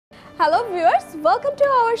Hello viewers, welcome to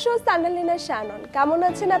our show স্যান্ডালিনা Shannon. কেমন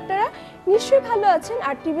আছেন আপনারা? নিশ্চয়ই ভালো আছেন।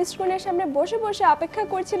 আর টিভি স্ক্রিনের সামনে বসে বসে অপেক্ষা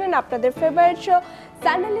করছিলেন আপনাদের ফেভারিট শো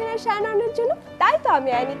স্যান্ডালিনা শ্যাননের জন্য। তাই তো আমি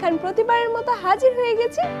আইনি খান প্রতিবারের মতো হাজির হয়ে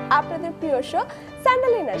গেছি আপনাদের প্রিয় শো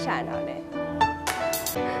স্যান্ডালিনা শ্যাননে।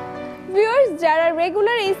 ভিউয়ার্স, যারা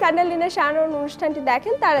রেগুলার এই স্যান্ডালিনা শ্যানন অনুষ্ঠানটি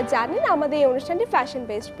দেখেন তারা জানেন আমাদের এই অনুষ্ঠানটি ফ্যাশন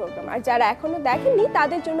বেসড প্রোগ্রাম। আর যারা এখনো দেখেননি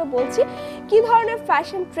তাদের জন্য বলছি কি ধরনের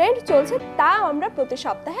ফ্যাশন ট্রেন্ড চলছে তা আমরা প্রতি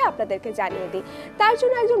সপ্তাহে আপনাদেরকে জানিয়ে দিই। তার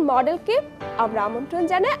জন্য একজন মডেলকে আমরা আমন্ত্রণ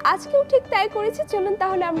জানাই। আজকেও ঠিক তাই করেছি। চলুন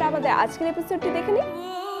তাহলে আমরা আমাদের আজকের এপিসোডটি দেখে নিই।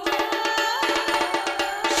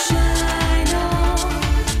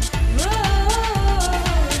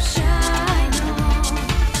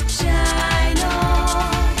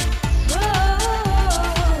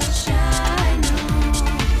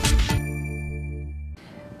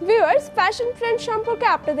 ভিউয়ার্স, ফ্যাশন ট্রেন্ড সম্পর্কে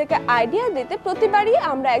আপনাদেরকে আইডিয়া দিতে প্রতিবারই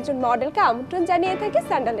আমরা একজন মডেলকে আমন্ত্রণ জানিয়ে থাকি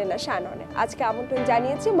স্যান্ডালিনা শ্যাননে। আজকে আমন্ত্রণ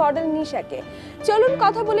জানিয়েছি মডেল নিশাকে। চলুন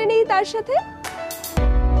কথা বলে নিই তার সাথে।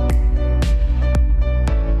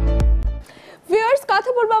 ভিউয়ার্স, কথা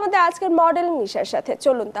বলবো আমাদের আজকের মডেল নিশার সাথে।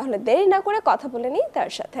 চলুন তাহলে দেরি না করে কথা বলে নিই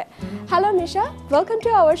তার সাথে। Hello Nisha, welcome to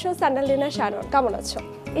our show স্যান্ডালিনা Shannon. কেমন আছো?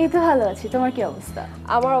 এই তো ভালো আছি। তোমার কি অবস্থা?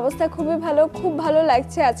 আমার অবস্থা খুবই ভালো, খুব ভালো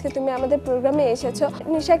লাগছে আজকে তুমি আমাদের প্রোগ্রামে এসেছো।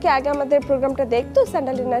 নিশা কি আগে আমাদের প্রোগ্রামটা দেখতো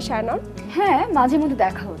স্যান্ডালিনা শ্যানন? হ্যাঁ, মাঝে মধ্যে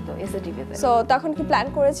দেখা হতো এসএটিভিতে। সো তখন কি প্ল্যান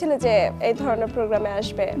করেছিলে যে এই ধরনের প্রোগ্রামে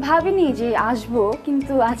আসবে? ভাবিনি যে আসবো,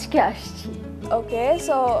 কিন্তু আজকে আসছি। ওকে,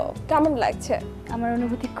 সো কেমন লাগছে? আমার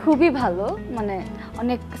অনুভূতি খুবই ভালো, মানে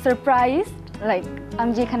অনেক সারপ্রাইজ, লাইক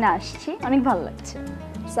আমি যেখানে আসছি অনেক ভালো লাগছে।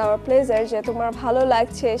 আমার প্লেজার যে তোমার ভালো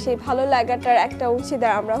লাগছে, সেই ভালো লাগাটার একটা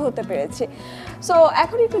অংশীদার আমরা হতে পেরেছি। সো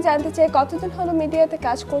এখন একটু জানতে চাই, কতদিন হলো মিডিয়াতে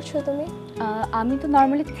কাজ করছো তুমি? আমি তো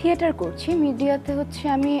নর্মালি থিয়েটার করছি, মিডিয়াতে হচ্ছে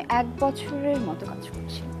আমি 1 বছরের মতো কাজ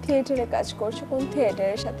করছি। থিয়েটারে কাজ করছো? কোন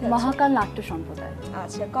থিয়েটারের সাথে? মহাকাল নাট্য সম্প্রদায়।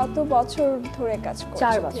 আচ্ছা, কত বছর ধরে কাজ করছো?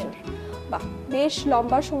 4 বছর। বাহ, বেশ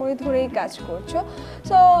লম্বা সময় ধরেই কাজ করছো।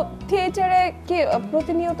 সো থিয়েটারে কি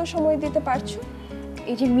প্রতিনিয়ত সময় দিতে পারছো?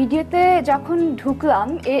 এই যে মিডিয়াতে যখন ঢুকলাম,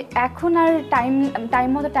 এখন আর টাইম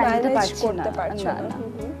মতো টাইম দিতে পারছি না।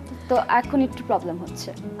 তো এখন একটু প্রবলেম হচ্ছে।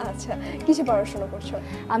 আচ্ছা, কিসে পড়াশোনা করছো?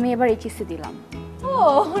 আমি এবার এইচএসসি দিলাম। ও,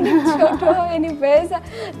 অনেক ছোট। এনিওয়েজ,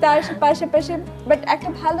 তার পাশাপাশি বাট একটা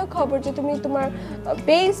ভালো খবর যে তুমি তোমার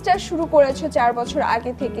বেসটা শুরু করেছো 4 বছর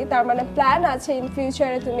আগে থেকে। তার মানে প্ল্যান আছে ইন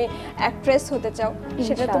ফিউচারে তুমি অ্যাক্ট্রেস হতে চাও।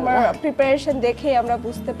 সেটা তোমার প্রিপারেশন দেখেই আমরা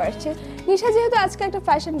বুঝতে পারছি। নিশা, যেহেতু আজকে একটা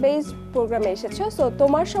ফ্যাশন বেসড প্রোগ্রামে এসেছো, সো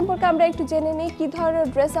তোমার সম্পর্কে আমরা একটু জেনে নিই। কি ধরনের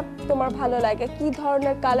ড্রেস আপ তোমার ভালো লাগে? কি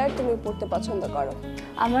ধরনের কালার তুমি পরতে পছন্দ করো?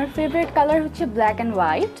 আমার ফেভারিট কালার হচ্ছে black and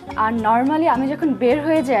white. R normally আমি যখন বের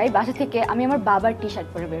হয়ে যাই বাসা থেকে, আমি আমার বাবার টি শার্ট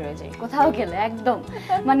পরে বের হয়ে যাই কোথাও গেলে। একদম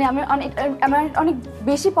মানে আমার অনেক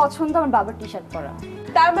বেশি পছন্দ আমার বাবার টি শার্ট পরা।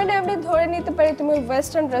 তার মানে আমরা ধরে নিতে পারি তুমি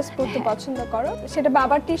ওয়েস্টার্ন ড্রেস পরতে পছন্দ করো, সেটা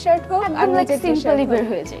বাবার টি শার্ট হোক আর নিজের সিম্পলি বের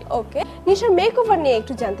হয়ে যাই। ওকে, নিশার মেকওভার নিয়ে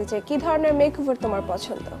একটু জানতে চাই। কি ধরনের মেকওভার তোমার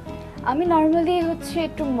পছন্দ? আমি নর্মালি হচ্ছে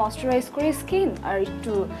একটু ময়শ্চারাইজ করে স্কিন, আর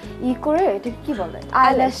একটু করে, এটা কি বলে,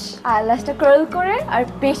 আইল্যাশটা কার্ল করে, আর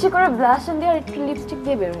বেশি করে ব্লাশ দিয়ে আর একটু লিপস্টিক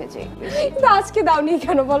দিয়ে বের হয়ে যাই। কিন্তু আজকে দাওনি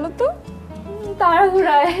কেন বলো তো?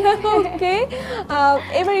 তাড়াহুড়ায়। ওকে,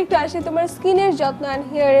 এবার একটু আসি, তোমার স্কিনের যত্ন আর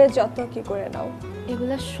হেয়ারের যত্ন কি করে নাও?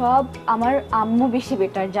 এগুলো সব আমার আম্মু বেশি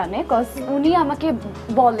বেটার জানে, কজ উনি আমাকে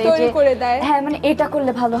বলে যে হ্যাঁ মানে এটা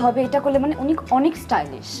করলে ভালো হবে, এটা করলে মানে উনি অনেক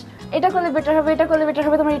স্টাইলিশ, এটা করলে বেটার হবে, এটা করলে বেটার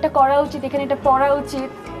হবে, তোমার এটা করা উচিত, এখানে এটা পরা উচিত,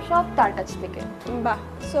 সব তার কাছ থেকে। বাহ,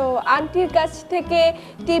 সো আন্টির কাছ থেকে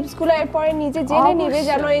টিপসগুলো এরপরে নিজে জেনে নিবে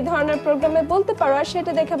যেন এই ধরনের প্রোগ্রামে বলতে পারো, আর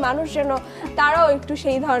সেটা দেখে মানুষ যেন তারাও একটু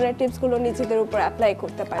সেই ধরনের টিপসগুলো নিজেদের উপর অ্যাপ্লাই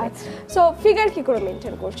করতে পারে। সো ফিগার কি করে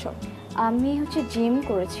মেনটেন করছো? আমি হচ্ছে জিম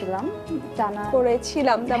করেছিলাম,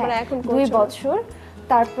 তার মানে এখন 2 বছর,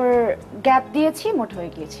 তারপর গ্যাপ দিয়েছি, মোটা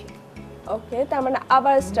হয়ে গিয়েছি। ওকে, তার মানে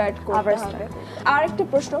আবার স্টার্ট করতে হবে। আর একটা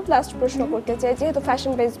প্রশ্ন, লাস্ট প্রশ্ন করতে চাই, যেহেতু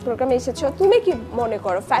ফ্যাশন বেসড প্রোগ্রামে এসেছো, তুমি কি মনে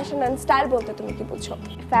করো ফ্যাশন অ্যান্ড স্টাইল বলতে তুমি কি বুঝছো?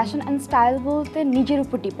 ফ্যাশন অ্যান্ড স্টাইল বলতে নিজের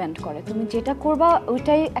উপর ডিপেন্ড করে, তুমি যেটা করবা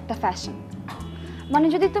ওইটাই একটা ফ্যাশন। মানে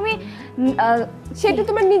যদি তুমি সেটা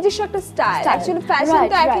তোমার নিজস্ব একটা স্টাইল। অ্যাকচুয়ালি ফ্যাশন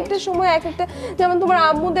তো এক একটা সময় এক একটা, যেমন তোমার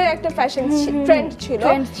আম্মুদের একটা ফ্যাশন ট্রেন্ড ছিল,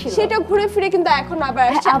 সেটা ঘুরে ফিরে কিন্তু এখন আবার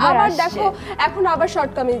আসছে। আবার দেখো এখন আবার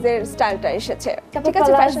শর্ট কামিজের স্টাইলটা এসেছে, ঠিক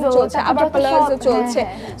আছে, ফ্যাশন চলছে, আবার প্লাজো চলছে।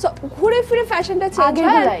 সো ঘুরে ফিরে ফ্যাশনটা চেঞ্জ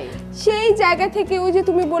হয়। সেই জায়গা থেকে ওই যে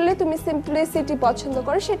তুমি বললে তুমি সিম্পলিসিটি পছন্দ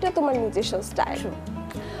করো, সেটা তোমার নিজস্ব স্টাইল।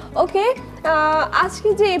 ওকে, আজকে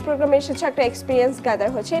যে এই প্রোগ্রামে এসেছে একটা এক্সপিরিয়েন্স গ্যাদার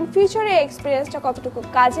হচ্ছে, ইন ফিউচারে এই এক্সপিরিয়েন্সটা কতটুকু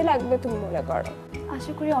কাজে লাগবে তুমি মনে করো?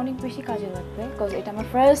 আশা করি অনেক বেশি কাজে লাগবে বিকজ এটা আমার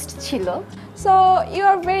ফার্স্ট ছিল। So you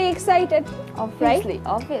are very excited obviously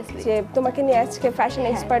যে তোমাকে নিয়ে আজকে ফ্যাশন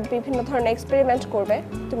এক্সপার্ট বিভিন্ন ধরনের এক্সপেরিমেন্ট করবে,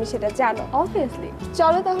 তুমি সেটা জানো। অবভিয়াসলি।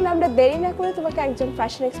 চলো তাহলে আমরা দেরি না করে তোমাকে একজন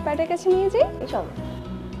ফ্যাশন এক্সপার্টের কাছে নিয়ে যাই। চলো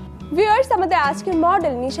ভিউয়ার্স, আমাদের আজকের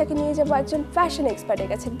মডেল নিশাকে নিয়ে যাবো একজন ফ্যাশন এক্সপার্টের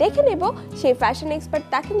কাছে, দেখে নেব সেই ফ্যাশন এক্সপার্ট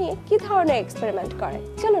তাকে নিয়ে কি ধরনের এক্সপেরিমেন্ট করে।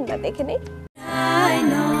 চলুন না দেখে নেই।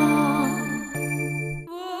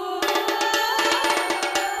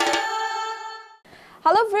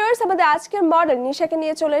 হ্যালো ভিউয়ার্স, আমাদের আজকের মডেল নিশাকে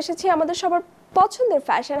নিয়ে চলে এসেছি আমাদের সবার পছন্দের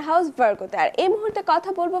ফ্যাশন হাউস ভার্গোতে। আর এই মুহূর্তে কথা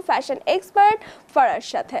বলবো ফ্যাশন এক্সপার্ট ফরার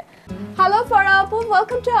সাথে। হ্যালো ফরা আপু,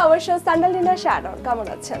 welcome to our show sandal in shadow. কেমন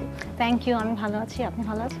আছেন? থ্যাংক ইউ, আমি ভালো আছি। আপনি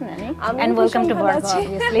ভালো আছেন? And welcome to Virgo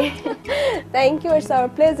obviously. Thank you, it's our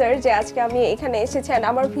pleasure যে আজকে আমি এখানে এসেছি।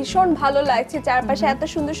 আমার ভীষণ ভালো লাগছে, চারপাশে এত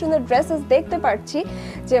সুন্দর সুন্দর ড্রেসেস দেখতে পাচ্ছি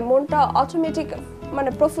যে মনটা অটোমেটিক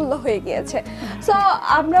মানে প্রফুল্ল হয়ে গিয়েছে। সো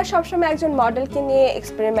আমরা সবসময় একজন মডেলকে নিয়ে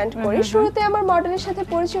এক্সপেরিমেন্ট করি। শুরুতে আমার মডেলের সাথে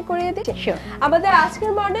পরিচয় করিয়ে দিই। আমাদের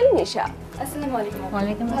আজকের মডেল নিশা। আসসালামু আলাইকুম।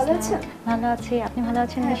 ওয়ালাইকুম আসসালাম। ভালো আছেন? ভালো আছি, আপনি ভালো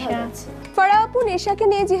আছেন নিশা? ফরা আপু, নিশাকে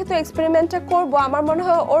নিয়ে যেহেতু এক্সপেরিমেন্টটা করব, আমার মনে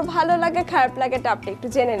হয় ওর ভালো লাগে খারাপ লাগাটা আপনি একটু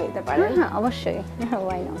জেনে নিতে পারেন। হ্যাঁ অবশ্যই,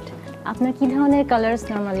 ওয়াই নট। আপনার কি ধরনের কালারস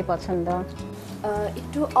নরমালি পছন্দ?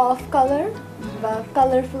 একটু অফ কালার বা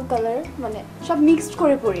কালারফুল কালার, মানে সব মিক্সড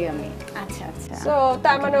করে পরি আমি। আচ্ছা আচ্ছা। সো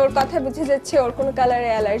তার মানে ওর কথা বুঝে যাচ্ছে ওর কোনো কালারে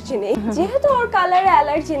অ্যালার্জি নেই। যেহেতু ওর কালারে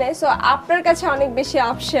অ্যালার্জি নেই, সো আপনার কাছে অনেক বেশি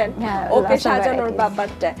অপশন ওকে সাজানোর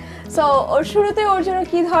ব্যাপারটা। সো ওর শুরুতে ওর জন্য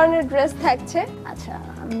কি ধরনের ড্রেস থাকছে? আচ্ছা,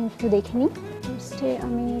 আমি একটু দেখে নিই। ফার্স্টে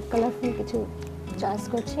আমি কালারফুল কিছু চয়েস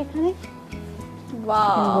করছি এখানে।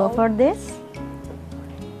 Wow, go for this.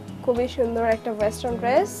 খুবই সুন্দর একটা ওয়েস্টার্ন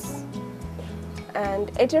ড্রেস। এন্ড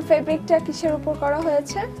এটার ফেব্রিকটা কিসের উপর করা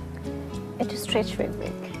হয়েছে? এটা স্ট্রেচ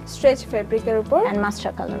ফেব্রিক। স্ট্রেচ ফেব্রিকের উপর এন্ড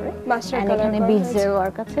মাস্টার কালারে। মাস্টার এন্ড কালার এখানে বিডস এর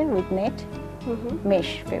ওয়ার্ক আছে উইথ নেট মেশ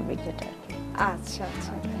ফেব্রিক যেটা। আচ্ছা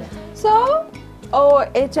আচ্ছা। সো ও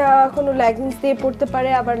এটা কোনো লেগিংস দিয়ে পরতে পারে,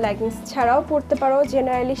 আবার লেগিংস ছাড়াও পরতে পারো।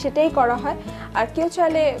 জেনারেলি সেটাই করা হয়। আর কেউ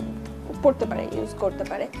চাইলে পরতে পারে, ইউজ করতে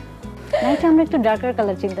পারে। নাইটে আমরা একটু ডার্কার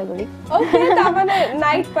কালার চিন্তা করি। ওকে, তার মানে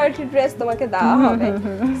নাইট পার্টি ড্রেস তোমাকে দেওয়া হবে।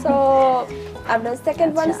 সো আমরা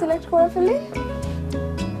সেকেন্ড ওয়ান সিলেক্ট করে ফেলি।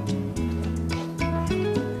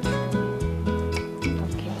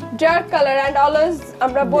 ডার্ক কালার এন্ড অলওয়েজ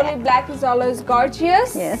আমরা বলি black is always gorgeous.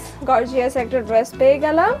 Gorgeous একটা ড্রেস পেয়ে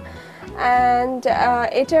গেলাম। এন্ড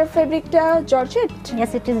এটার ফেব্রিকটা georgette.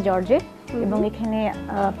 Yes, it is georgette. এবং এখানে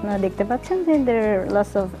আপনারা দেখতে পাচ্ছেন যে there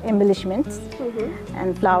lots of এমবেলিশমেন্টস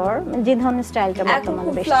and flower, যে ধরনের স্টাইলটা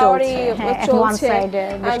বর্তমানে বেশ চলছে। ওয়ান সাইডে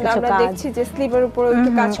বেশ কিছু আমরা কাজ দেখছি যে স্লিভের উপর একটু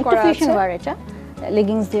কাজ করা আছে। ফিউশন ওয়্যার, এটা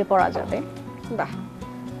লেগিংস দিয়ে পরা যাবে। বাহ,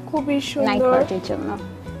 খুবই নাইট সুন্দর। পার্টির জন্য।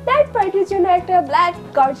 নাইট পার্টির জন্য একটা ব্ল্যাক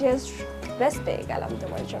গর্জিয়াস ড্রেস পেয়ে গেলাম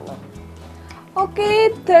তোমার জন্য। ওকে,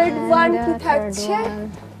 থার্ড ওয়ান কি থাকছে?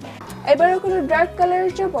 এবারে কোনো ডার্ক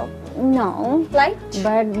কালারের যাব? No, light,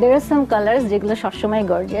 but there R some Colors যেগুলো সবসময়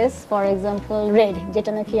গর্জিয়াস। ফর এক্সাম্পল রেড,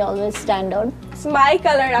 যেটা নাকি always stand out. My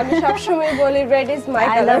colour, আমি সবসময় বলি red is my I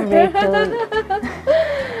colour. love red too.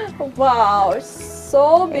 Wow, so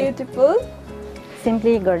beautiful.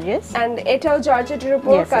 Simply gorgeous. And এটাও জর্জেটের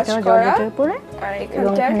উপর কাজ করা। জর্জেটের উপরে। আর এবং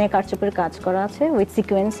এখানটা এখানে কারচুপির কাজ করা আছে with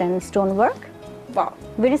sequence and stone work. Wow,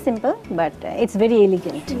 very simple but it's very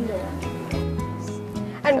elegant.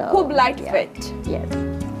 And খুব লাইট ওয়েট। ইয়েস,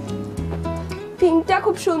 তিনটা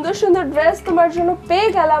খুব সুন্দর সুন্দর ড্রেস তোমার জন্য পেয়ে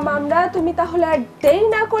গেলাম আমরা। তুমি তাহলে আর দেরি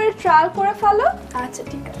না করে ট্রায়াল করে ফেলো। আচ্ছা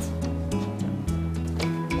ঠিক আছে।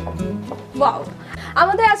 ওয়াও,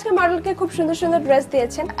 আমাদের আজকের মডেলকে খুব সুন্দর সুন্দর ড্রেস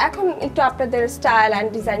দিয়েছেন। এখন একটু আপনাদের স্টাইল এন্ড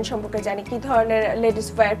ডিজাইন সম্পর্কে জানি। কি ধরনের লেডিস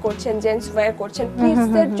ওয়্যার করছেন, জেন্টস ওয়্যার করছেন,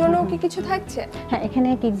 কিডসদের জন্য কি কিছু থাকছে? হ্যাঁ, এখানে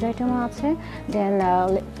কিডস আইটেমও আছে, দেন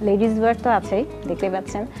লেডিস ওয়্যার তো আছেই, দেখতেই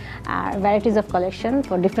পাচ্ছেন। আর varieties of collection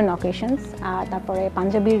for different occasions. আর তারপরে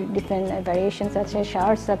পাঞ্জাবির ডিফারেন্ট ভ্যারিয়েশনস আছে,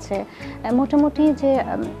 শার্টস আছে। মোটামুটি যে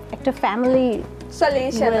একটা ফ্যামিলি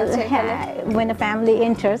সলিউশন আছে এখানে। when a family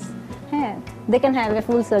enters, হ্যাঁ, they can have a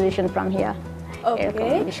full solution from here. Okay,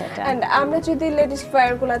 and আমরা যদি লেডিস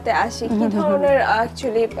ওয়্যার গুলাতে আসি, কি ধরনের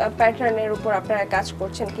অ্যাকচুয়ালি প্যাটার্নের উপর আপনারা কাজ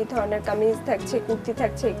করছেন? কি ধরনের কামিজ থাকছে, কুর্তি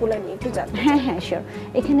থাকছে, এগুলো নিয়ে একটু জানতে চাই। হ্যাঁ, শিওর।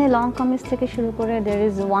 এখানে লং কামিজ থেকে শুরু করে there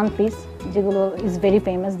is one piece, যেগুলো is very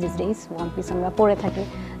famous this days. One piece আমরা পরে থাকি।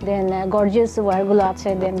 দেন গর্জিয়াস ওয়্যারগুলো আছে,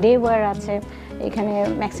 দেন ডে ওয়্যার আছে। এখানে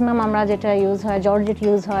ম্যাক্সিমাম আমরা যেটা ইউজ হয় জর্জেট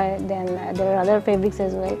ইউজ হয়। দেন দেয়ার আদার ফেব্রিক্স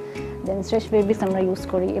এজ ওয়েল। দেন স্ট্রেচ ফেব্রিক্স আমরা ইউজ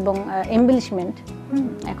করি। এবং এমবেলিশমেন্ট,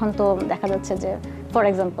 এখন তো দেখা যাচ্ছে যে ফর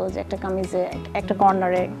এক্সাম্পল যে একটা কামিজে একটা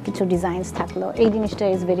কর্নারে কিছু ডিজাইনস থাকলো, এই জিনিসটা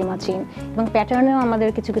ইজ ভেরি মাচ ইন। এবং প্যাটার্নেও আমাদের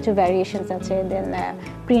কিছু কিছু ভ্যারিয়েশনস আছে। দেন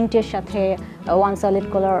প্রিন্টের সাথে ওয়ান সলিড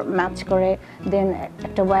কালার ম্যাচ করে দেন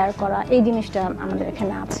একটা ওয়্যার করা, এই জিনিসটা আমাদের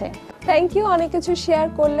এখানে আছে। থ্যাংক ইউ, অনেক কিছু শেয়ার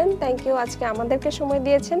করলেন। থ্যাংক ইউ, আজকে আমাদেরকে সময়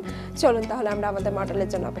দিয়েছেন। চলুন তাহলে আমরা আমাদের মডেলের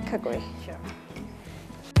জন্য অপেক্ষা করি।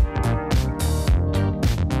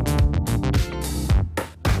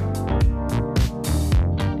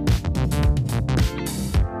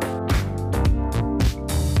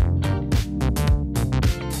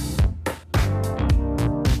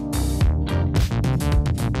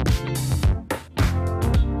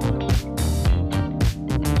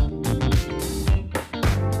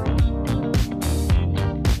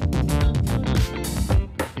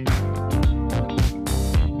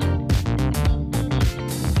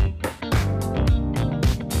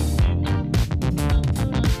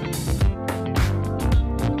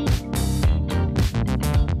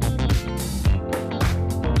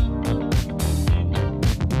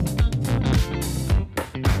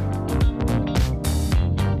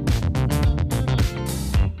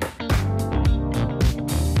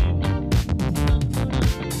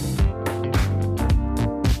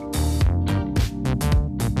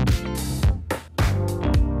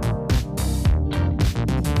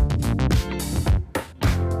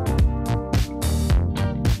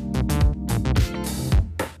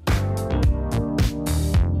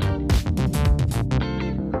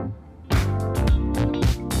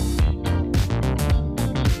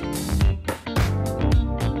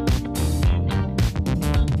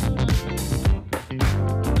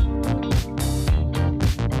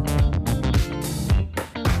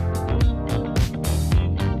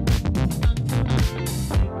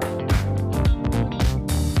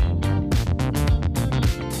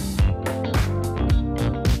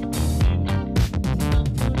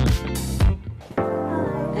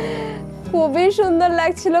 খুবই সুন্দর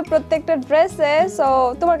লাগছিল প্রত্যেকটা ড্রেসে। সো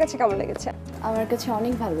তোমার কাছে কেমন লেগেছে? আমার কাছে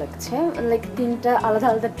অনেক ভালো লাগছে, লাইক তিনটা আলাদা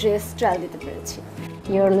আলাদা ড্রেস ট্রায়াল দিতে পেরেছি।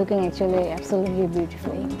 You're looking actually absolutely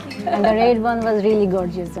beautiful. And the red one was really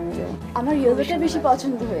gorgeous on you. আমার ইয়েলোটা বেশি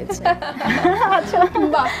পছন্দ হয়েছে। আচ্ছা,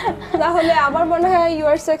 বাহ, তাহলে আমার মনে হয় ইউ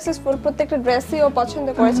আর সাকসেসফুল। প্রত্যেকটা ড্রেসই ও পছন্দ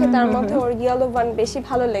করেছে, তার মধ্যে ওর ইয়েলো ওয়ান বেশি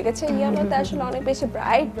ভালো লেগেছে। ইয়েলোতে আসলে অনেক বেশি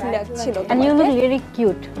ব্রাইট লাগছিল। And you look really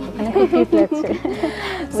cute. ওখানে খুব কিউট লাগছে।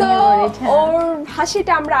 সো ওর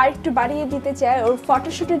হাসিটা আমরা আরেকটু বাড়িয়ে দিতে চাই। ওর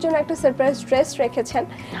ফটোশুটের জন্য একটা সারপ্রাইজ ড্রেস রেখেছেন,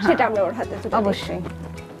 সেটা আমরা ওর হাতে তুলে দিই। অবশ্যই।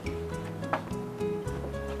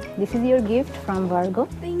 This is your gift from Virgo.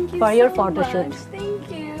 Thank you for your so photo shoot. much. Thank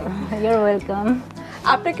you. You're welcome.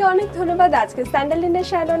 আপনাকে অনেক ধন্যবাদ, আজকে স্যান্ডেলিনের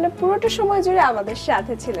স্যালনে পুরোটা সময় জুড়ে আমাদের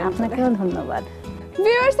সাথে ছিলেন। আপনাকেও ধন্যবাদ।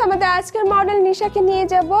 ভিউয়ার্স, আমাদের আজকের মডেল নিশাকে নিয়ে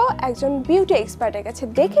যাব একজন বিউটি এক্সপার্টের কাছে,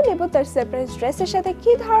 দেখে নেব তার সারপ্রাইজ ড্রেসের সাথে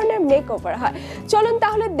কি ধরনের মেকওভার হয়। চলুন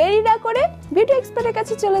তাহলে দেরি না করে বিউটি এক্সপার্টের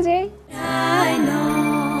কাছে চলে যাই।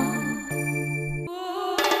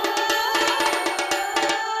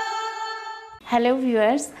 হ্যালো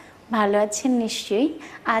ভিউয়ার্স, ভালো আছেন নিশ্চয়ই।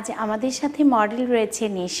 আজ আমাদের সাথে মডেল রয়েছে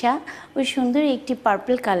নিশা। ওই সুন্দর একটি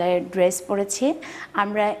পার্পল কালারের ড্রেস পরেছে।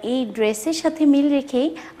 আমরা এই ড্রেসের সাথে মিল রেখেই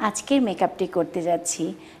আজকের মেকআপটি করতে যাচ্ছি।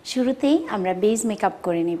 শুরুতেই আমরা বেজ মেকআপ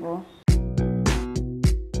করে নিব।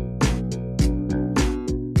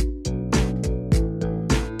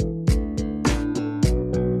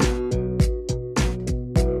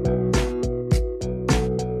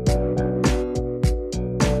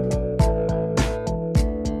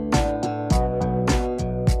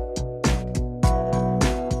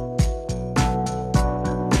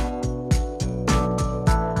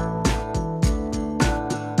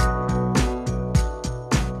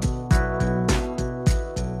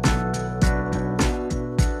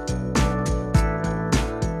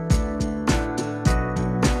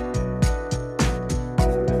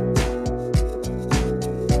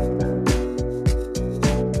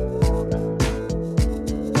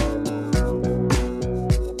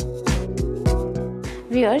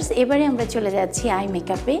 ভিউয়ার্স, এবারে আমরা চলে যাচ্ছি আই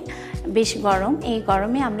মেকআপে। বেশ গরম, এই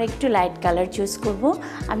গরমে আমরা একটু লাইট কালার চুজ করব।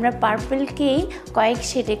 আমরা পার্পলকেই কয়েক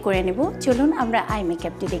শেডে করে নেব। চলুন আমরা আই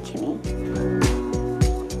মেকআপটি দেখে নিই।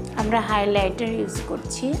 আমরা হাইলাইটার ইউজ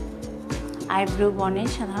করছি। আইব্রো বনে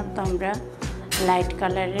সাধারণত আমরা লাইট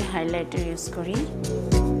কালারের হাইলাইটার ইউজ করি।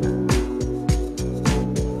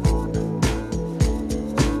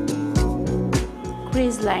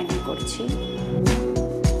 ক্রিজ লাইন করছি।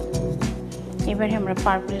 এবারে আমরা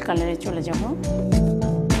পার্পল কালারে চলে যাব।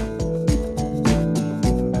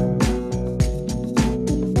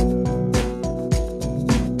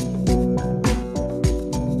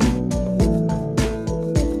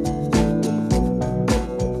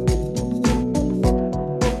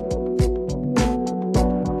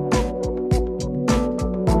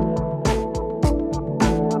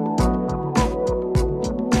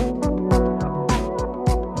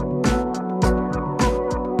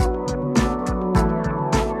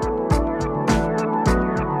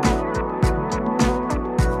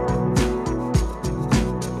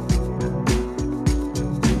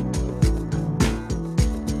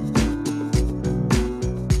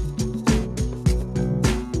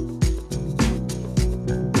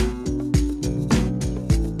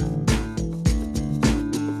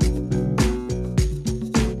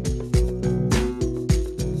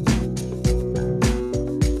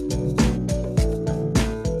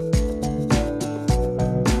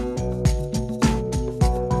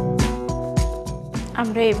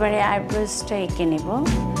 আমরা এবারে আইব্রোসটা এঁকে নেব।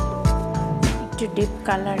 একটু ডিপ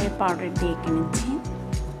কালারের পাউডার দিয়ে এঁকে নিচ্ছি।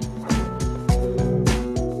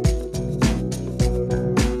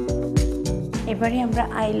 এবারে আমরা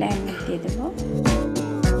আইলাইনার দিয়ে দেব।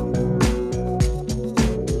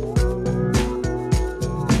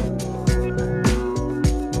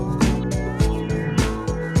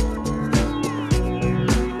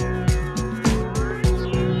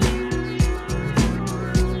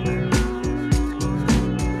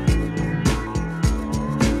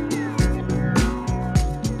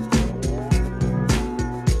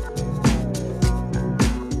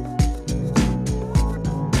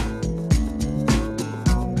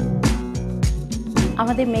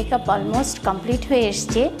 আমাদের মেকআপ অলমোস্ট কমপ্লিট হয়ে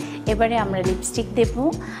এসছে। এবারে আমরা লিপস্টিক দেব।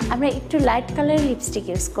 আমরা একটু লাইট কালারের লিপস্টিক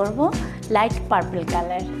ইউজ করব, লাইট পার্পল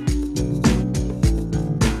কালার।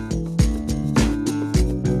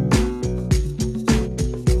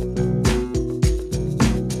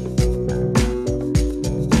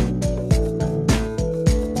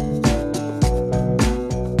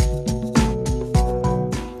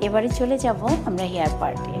 এবারে চলে যাব আমরা হেয়ার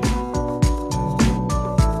পার্টে।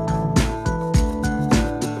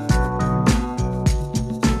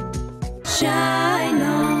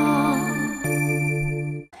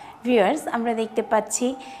 ভিউয়ার্স, আমরা দেখতে পাচ্ছি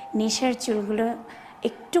নিশার চুলগুলো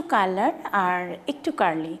একটু কালার আর একটু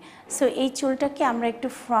কার্লি। সো এই চুলটাকে আমরা একটু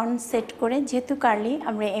ফ্রন্ট সেট করে, যেহেতু কার্লি,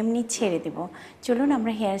 আমরা এমনি ছেড়ে দেব। চলুন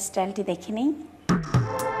আমরা হেয়ার স্টাইলটি দেখে নিই।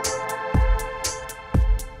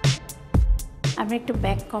 আমরা একটু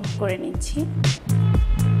ব্যাক কম করে নিচ্ছি।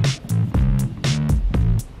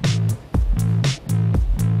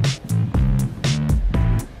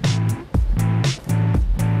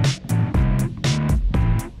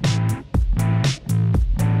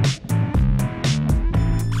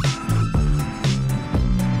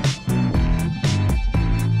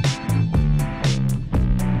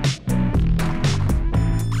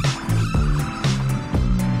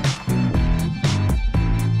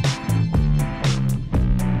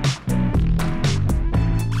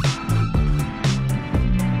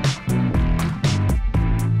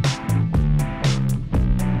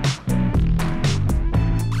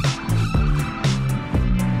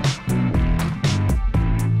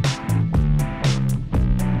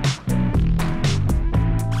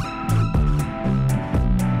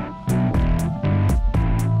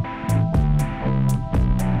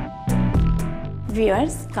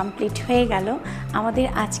 ভিউয়ার্স, কমপ্লিট হয়ে গেল আমাদের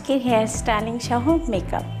আজকের হেয়ার স্টাইলিং সহ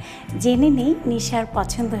মেকআপ। জেনে নেই নিশার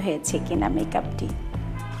পছন্দ হয়েছে কিনা মেকআপটি।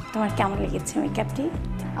 তোমার কেমন লেগেছে মেকআপটি?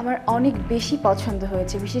 আমার অনেক বেশি পছন্দ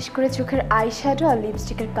হয়েছে, বিশেষ করে চোখের আইশ্যাডো আর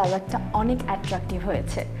লিপস্টিকের কালারটা অনেক অ্যাট্রাকটিভ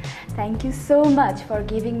হয়েছে। Thank you so much for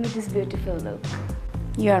giving me this beautiful look.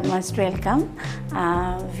 You R most welcome.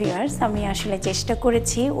 Viewers, আমি আসলে চেষ্টা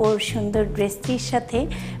করেছি ওর সুন্দর ড্রেসটির সাথে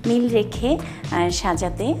মিল রেখে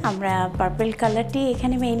সাজাতে। আমরা পার্পল কালারটি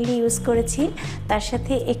এখানে মেইনলি ইউজ করেছি, তার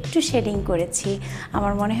সাথে একটু শেডিং করেছি।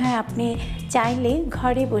 আমার মনে হয় আপনি চাইলে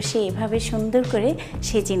ঘরে বসে এভাবে সুন্দর করে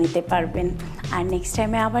সেজে নিতে পারবেন। আর নেক্সট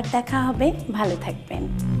টাইমে আবার দেখা হবে। ভালো থাকবেন।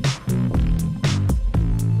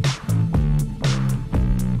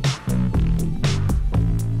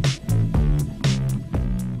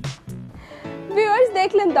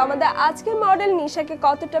 দেখলেন তো আমাদের আজকের মডেল নিশাকে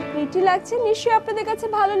কতটা প্রিটি লাগছে। নিশ্চয়ই আপনাদের কাছে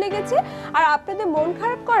ভালো লেগেছে, আর আপনাদের মন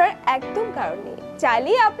খারাপ করার একদম কারণ নেই।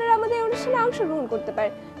 চাইলেই আপনারা আমাদের অনুষ্ঠানে অংশগ্রহণ করতে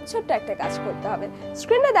পারেন। ছোট্ট একটা কাজ করতে হবে,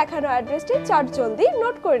 স্ক্রিনে দেখানো অ্যাড্রেসটি চটজলদি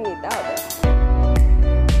নোট করে নিতে হবে।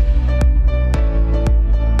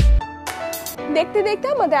 দেখতে দেখতে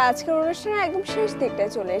আমাদের আজকের অনুষ্ঠানের একদম শেষ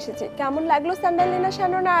দিকটায় চলে এসেছে। কেমন লাগলো স্যান্ডালিনা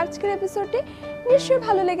শানোনা আজকের এপিসোডটি? নিশ্চয়ই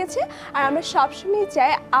ভালো লেগেছে। আর আমরা সবসময়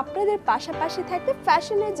চাই আপনাদের পাশাপাশি থাকতে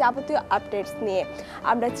ফ্যাশনের যাবতীয় আপডেটস নিয়ে।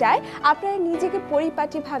 আমরা চাই আপনারা নিজেকে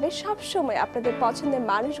পরিপাটিভাবে সবসময় আপনাদের পছন্দের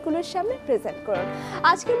মানুষগুলোর সামনে প্রেজেন্ট করুন।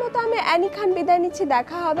 আজকের মতো আমি অ্যানি খান বিদায় নিচ্ছি।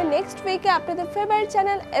 দেখা হবে নেক্সট উইকে আপনাদের ফেভারিট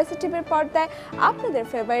চ্যানেল SATVর পর্দায় আপনাদের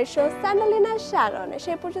ফেভারিট শো স্যান্ডালিনা শানোনা।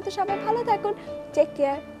 সেই পর্যন্ত সবাই ভালো থাকুন। Take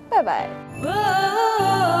care. Bye-bye.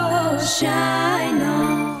 Oh, shine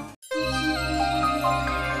on.